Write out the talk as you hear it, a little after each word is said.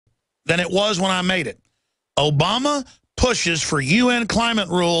than it was when I made it. Obama pushes for UN climate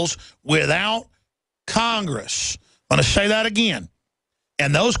rules without Congress. I'm going to say that again.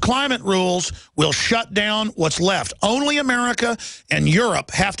 And those climate rules will shut down what's left. Only America and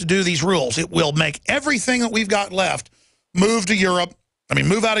Europe have to do these rules. It will make everything that we've got left move to Europe. I mean,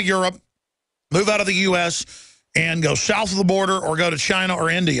 move out of Europe, move out of the U.S., and go south of the border or go to China or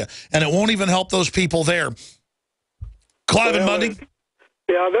India. And it won't even help those people there. Clive and Bundy?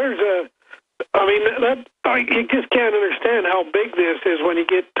 Yeah, there's a... I mean, you just can't understand how big this is when you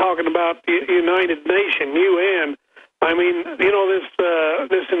get talking about the United Nations, UN. I mean, you know,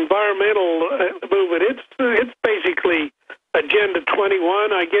 this environmental movement, it's basically Agenda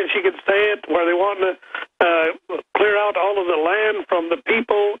 21, I guess you could say it, where they want to clear out all of the land from the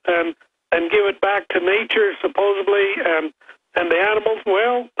people and give it back to nature, supposedly, and the animals.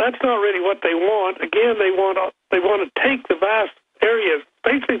 Well, that's not really what they want. Again, they want to take the vast areas,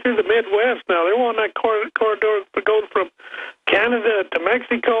 basically through the Midwest now. They want that corridor to go from Canada to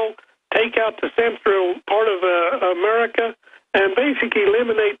Mexico, take out the central part of America, and basically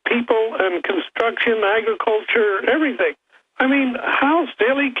eliminate people and construction, agriculture, everything. I mean, how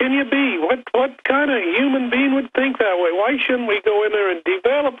silly can you be? What kind of human being would think that way? Why shouldn't we go in there and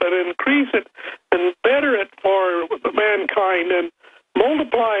develop it, and increase it, and better it for mankind, and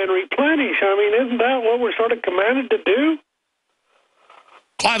multiply and replenish? I mean, isn't that what we're sort of commanded to do?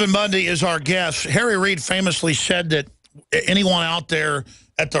 Clive and Bundy is our guest. Harry Reid famously said that anyone out there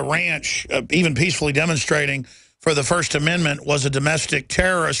at the ranch, even peacefully demonstrating for the First Amendment, was a domestic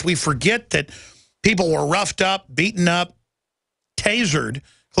terrorist. We forget that people were roughed up, beaten up, tasered,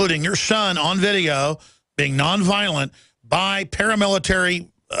 including your son on video, being nonviolent, by paramilitary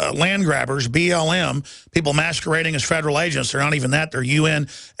land grabbers, BLM, people masquerading as federal agents. They're not even that. They're UN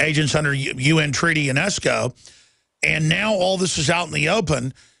agents under UN Treaty UNESCO. And now all this is out in the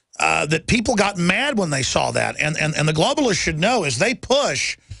open, that people got mad when they saw that. And the globalists should know, as they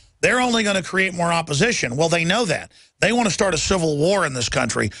push, they're only going to create more opposition. Well, they know that. They want to start a civil war in this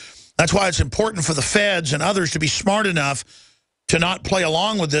country. That's why it's important for the feds and others to be smart enough to not play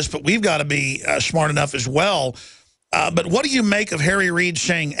along with this, but we've got to be smart enough as well. But what do you make of Harry Reid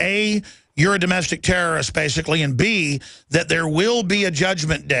saying, A, you're a domestic terrorist, basically, and B, that there will be a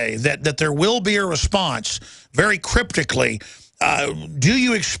judgment day, that there will be a response, very cryptically? Do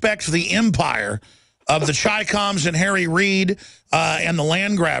you expect the empire of the Chi-Coms and Harry Reid and the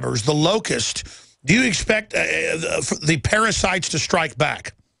land grabbers, the locust, do you expect the parasites to strike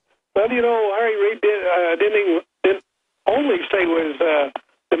back? Well, you know, Harry Reid didn't only say we was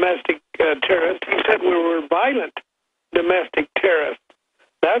domestic terrorists. He said we were violent domestic terrorists.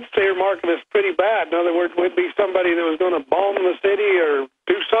 That's earmarking us pretty bad. In other words, we'd be somebody that was going to bomb the city or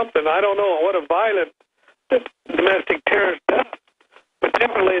do something. I don't know what a violent domestic terrorist does, but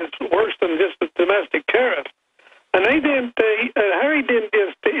definitely it's worse than just a domestic terrorist. And they didn't. Harry didn't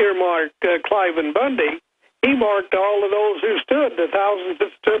just earmark Clive and Bundy. He marked all of those who stood, the thousands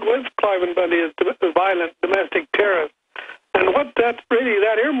that stood with Clive and Bundy as violent domestic terrorists. And what that's really,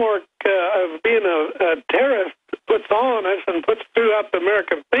 that earmark of being a terrorist puts on us and puts throughout the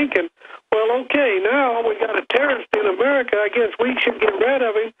American thinking, well, okay, now we got a terrorist in America, I guess we should get rid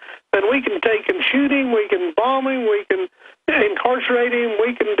of him, and we can take and shoot him, we can bomb him, we can incarcerate him,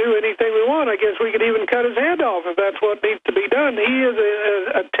 we can do anything we want. I guess we could even cut his head off if that's what needs to be done. He is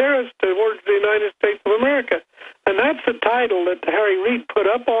a terrorist towards the United States of America. And that's the title that Harry Reid put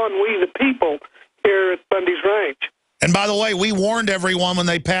up on We the People here at Bundy's Ranch. And by the way, we warned everyone when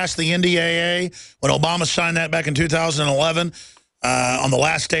they passed the NDAA, when Obama signed that back in 2011, on the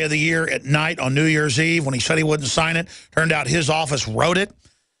last day of the year at night on New Year's Eve, when he said he wouldn't sign it. Turned out his office wrote it,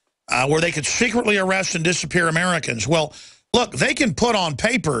 where they could secretly arrest and disappear Americans. Well, look, they can put on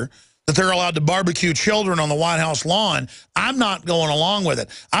paper that they're allowed to barbecue children on the White House lawn. I'm not going along with it.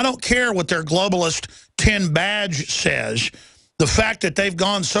 I don't care what their globalist 10 badge says. The fact that they've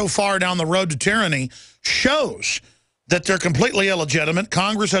gone so far down the road to tyranny shows that they're completely illegitimate.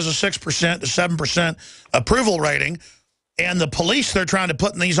 Congress has a 6% to 7% approval rating, and the police they're trying to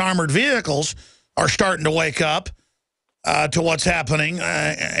put in these armored vehicles are starting to wake up to what's happening.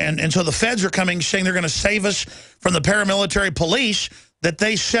 And so the feds are coming saying they're going to save us from the paramilitary police that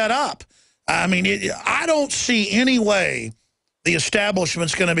they set up. I mean, I don't see any way the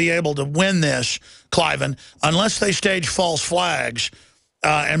establishment's going to be able to win this, Cliven, unless they stage false flags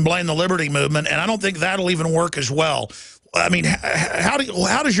and blame the Liberty Movement, and I don't think that'll even work as well. I mean, how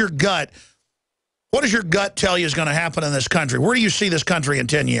does your gut, what does your gut tell you is going to happen in this country? Where do you see this country in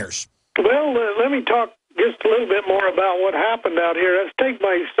 10 years? Well, let me talk just a little bit more about what happened out here. Let's take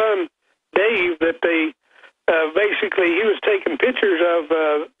my son, Dave, that they basically, he was taking pictures of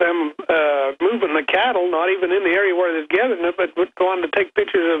them cattle, not even in the area where they're gathering it, but would go on to take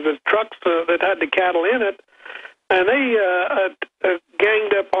pictures of the trucks that had the cattle in it. And they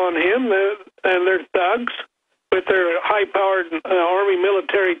ganged up on him, and they're thugs with their high-powered Army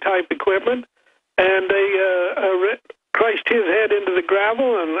military-type equipment, and they crushed his head into the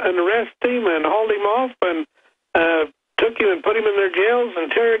gravel and arrested him and hauled him off and took him and put him in their jails,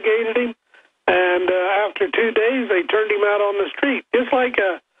 interrogated him, and after 2 days they turned him out on the street, just like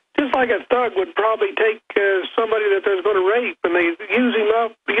a thug would probably take somebody that they're going to rape, and they use her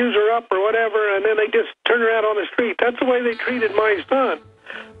up or whatever, and then they just turn her out on the street. That's the way they treated my son.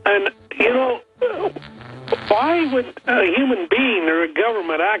 And, you know, why would a human being or a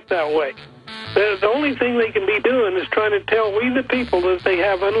government act that way? The only thing they can be doing is trying to tell we the people that they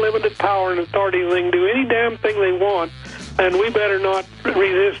have unlimited power and authority, and they can do any damn thing they want, and we better not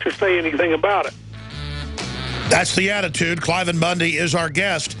resist or say anything about it. That's the attitude. Cliven Bundy is our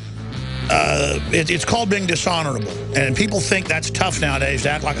guest. It's called being dishonorable, and people think that's tough nowadays to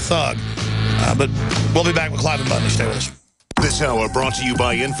act like a thug. But we'll be back with Cliven Bundy. Stay with us. This hour brought to you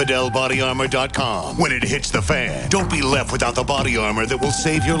by InfidelBodyArmor.com. When it hits the fan, don't be left without the body armor that will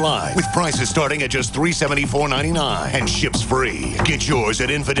save your life. With prices starting at just $374.99 and ships free. Get yours at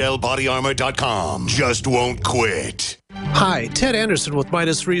InfidelBodyArmor.com. Just won't quit. Hi, Ted Anderson with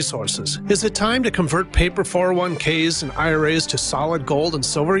Midas Resources. Is it time to convert paper 401ks and IRAs to solid gold and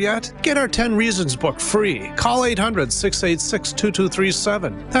silver yet? Get our 10 Reasons book free. Call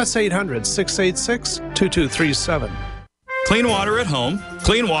 800-686-2237. That's 800-686-2237. Clean water at home,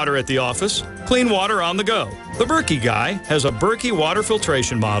 clean water at the office, clean water on the go. The Berkey Guy has a Berkey water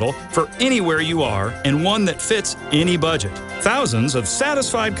filtration model for anywhere you are and one that fits any budget. Thousands of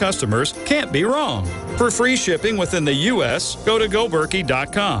satisfied customers can't be wrong. For free shipping within the U.S., go to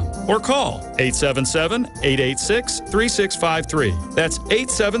goberkey.com or call 877-886-3653. That's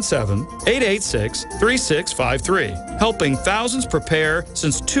 877-886-3653. Helping thousands prepare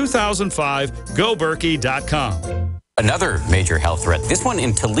since 2005, goberkey.com. Another major health threat, this one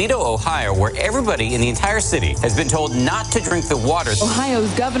in Toledo, Ohio, where everybody in the entire city has been told not to drink the water.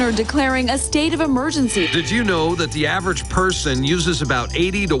 Ohio's governor declaring a state of emergency. Did you know that the average person uses about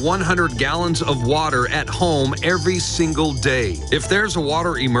 80 to 100 gallons of water at home every single day? If there's a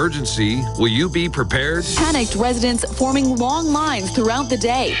water emergency, will you be prepared? Panicked residents forming long lines throughout the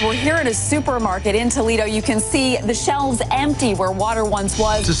day. We're here at a supermarket in Toledo. You can see the shelves empty where water once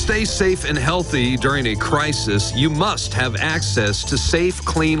was. To stay safe and healthy during a crisis, you must have access to safe,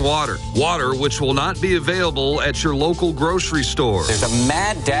 clean water. Water which will not be available at your local grocery store. There's a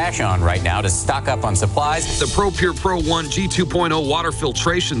mad dash on right now to stock up on supplies. The ProPure Pro 1 G2.0 water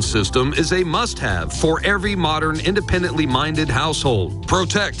filtration system is a must-have for every modern, independently minded household.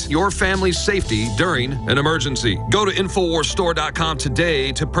 Protect your family's safety during an emergency. Go to InfoWarsStore.com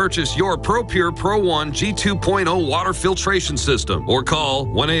today to purchase your ProPure Pro 1 G2.0 water filtration system or call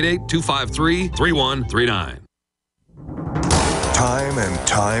 1-888-253-3139. Time and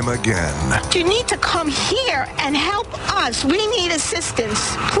time again. You need to come here and help us. We need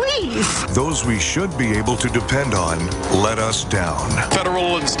assistance, please. Those we should be able to depend on let us down.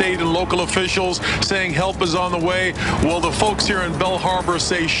 Federal and state and local officials saying help is on the way. Well, the folks here in Bell Harbor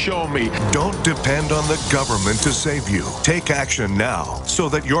say, show me. Don't depend on the government to save you. Take action now so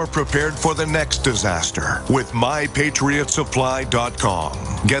that you're prepared for the next disaster with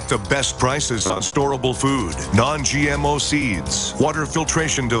MyPatriotSupply.com. Get the best prices on storable food, non-GMO seeds, water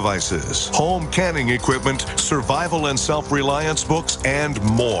filtration devices, home canning equipment, survival and self-reliance books, and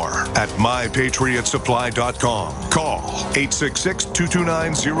more at MyPatriotSupply.com. Call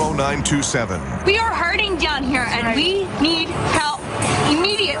 866-229-0927. We are hurting down here, and we need help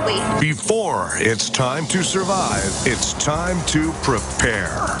immediately. Before it's time to survive, it's time to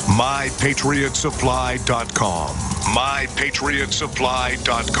prepare. MyPatriotSupply.com.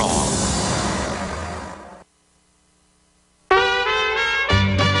 MyPatriotSupply.com.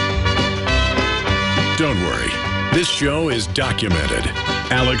 Don't worry. This show is documented.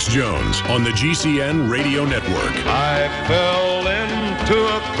 Alex Jones on the GCN Radio Network. I fell into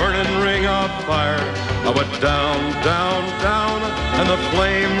a burning ring of fire. I went down, down, down, and the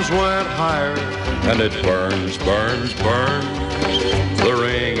flames went higher. And it burns, burns, burns, the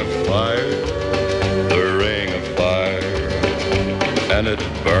ring of fire, the ring of fire. And it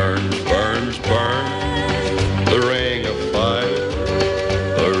burns, burns, burns, the ring of fire.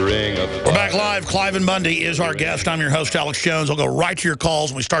 We're back live. Cliven Bundy is our guest. I'm your host, Alex Jones. I'll go right to your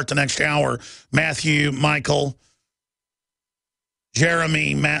calls when we start the next hour. Matthew, Michael,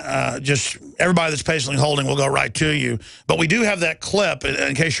 Jeremy, just everybody that's patiently holding will go right to you. But we do have that clip,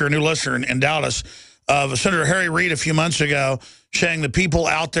 in case you're a new listener in Dallas, of Senator Harry Reid a few months ago saying the people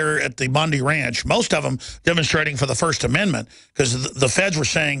out there at the Bundy Ranch, most of them demonstrating for the First Amendment, because the feds were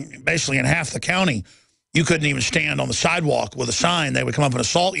saying basically in half the county you couldn't even stand on the sidewalk with a sign. They would come up and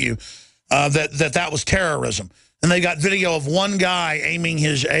assault you, that was terrorism. And they got video of one guy aiming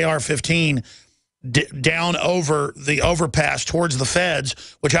his AR-15 down over the overpass towards the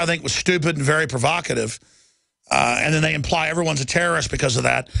feds, which I think was stupid and very provocative. And then they imply everyone's a terrorist because of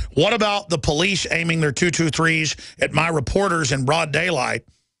that. What about the police aiming their 223s at my reporters in broad daylight,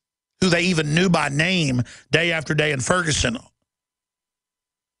 who they even knew by name day after day in Ferguson?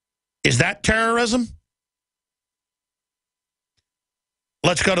 Is that terrorism?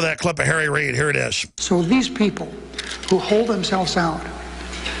 Let's go to that clip of Harry Reid. Here it is. So these people who hold themselves out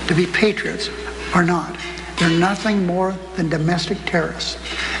to be patriots are not. They're nothing more than domestic terrorists.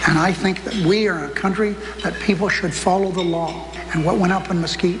 And I think that we are a country that people should follow the law. And what went up in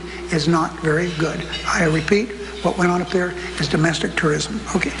Mesquite is not very good. I repeat, what went on up there is domestic tourism.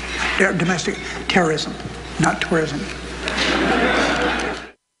 Okay, domestic terrorism, not tourism.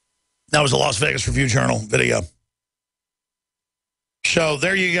 That was the Las Vegas Review-Journal video. So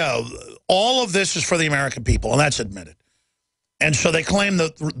there you go. All of this is for the American people, and that's admitted. And so they claim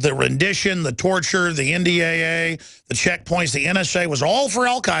the rendition, the torture, the NDAA, the checkpoints, the NSA was all for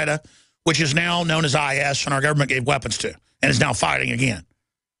al-Qaeda, which is now known as IS, and our government gave weapons to, and is now fighting again.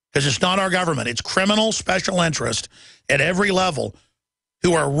 Because it's not our government. It's criminal special interest at every level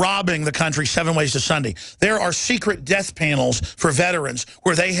who are robbing the country 7 ways to Sunday. There are secret death panels for veterans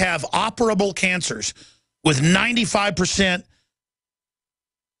where they have operable cancers with 95%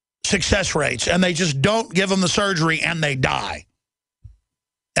 success rates, and they just don't give them the surgery, and they die.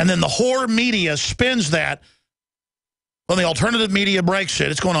 And then the whore media spins that when the alternative media breaks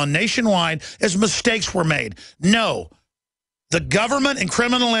it. It's going on nationwide as mistakes were made. No, the government and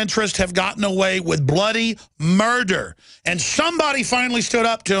criminal interests have gotten away with bloody murder. And somebody finally stood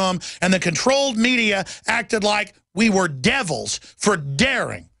up to them, and the controlled media acted like we were devils for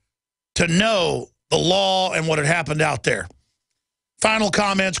daring to know the law and what had happened out there. Final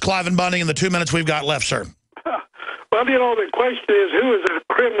comments, Clive and Bundy, in the 2 minutes we've got left, sir. Well, you know, the question is, who is the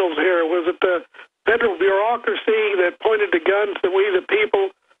criminals here? Was it the federal bureaucracy that pointed the guns at we the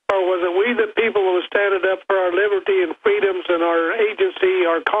people, or was it we the people who were standing up for our liberty and freedoms and our agency,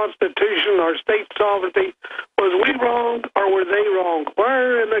 our Constitution, our state sovereignty? Was we wrong, or were they wrong?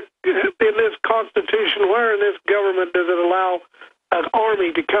 Where in this Constitution, where in this government does it allow an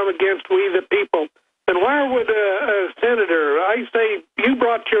army to come against we the people? And where would a senator, I say, you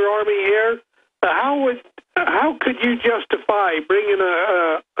brought your army here, how could you justify bringing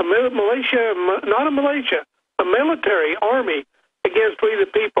a militia, not a militia, a military army against we the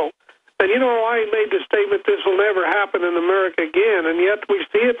people? And, you know, I made the statement this will never happen in America again, and yet we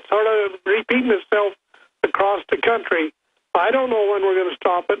see it sort of repeating itself across the country. I don't know when we're going to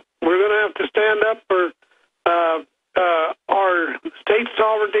stop it. We're going to have to stand up for our state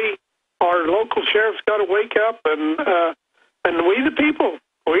sovereignty. Our local sheriff's got to wake up, and we the people.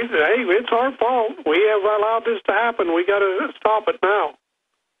 Hey, it's our fault. We have allowed this to happen. We got to stop it now.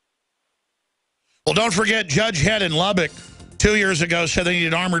 Well, don't forget, Judge Head in Lubbock 2 years ago said they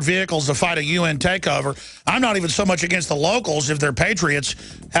needed armored vehicles to fight a UN takeover. I'm not even so much against the locals if they're patriots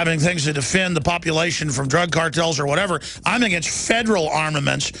having things to defend the population from drug cartels or whatever. I'm against federal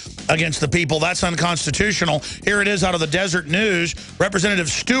armaments against the people. That's unconstitutional. Here it is out of the Desert News. Representative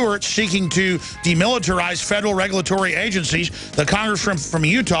Stewart seeking to demilitarize federal regulatory agencies. The congressman from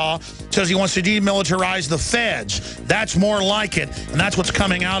Utah says he wants to demilitarize the feds. That's more like it, and that's what's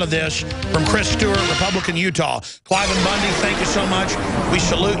coming out of this from Chris Stewart, Republican Utah. Clive and Bundy, thank you so much. We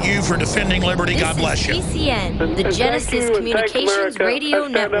salute you for defending liberty. God bless you. GCN, the Genesis Communications Radio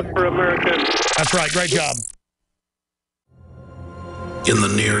Network. That's right. Great job. In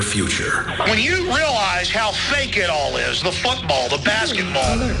the near future. When you realize how fake it all is, the football, the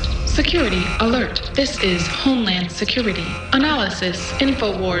basketball. Alert. Security alert. This is Homeland Security. Analysis.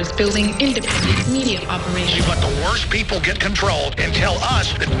 InfoWars building independent media operations. Let the worst people get control and tell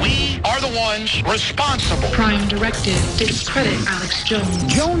us that we are the ones responsible. Prime directive. Discredit Alex Jones.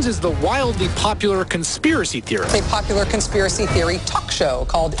 Jones is the wildly popular conspiracy theorist. A popular conspiracy theory talk show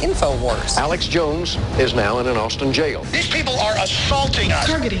called InfoWars. Alex Jones is now in an Austin jail. These people are assaulting us.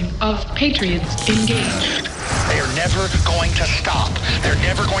 Targeting of patriots engaged. They are never going to stop. They're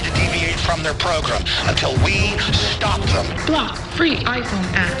never going to deviate from their program until we stop them. Block free iPhone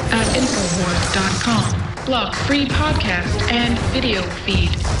app at Infowars.com. Block free podcast and video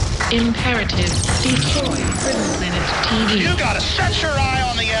feed. Imperative. Destroy Prison Planet TV. You gotta set your eye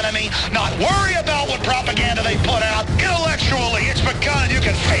on the enemy, not worry about what propaganda they put out. Intellectually, it's begun and you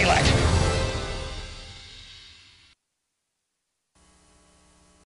can feel it.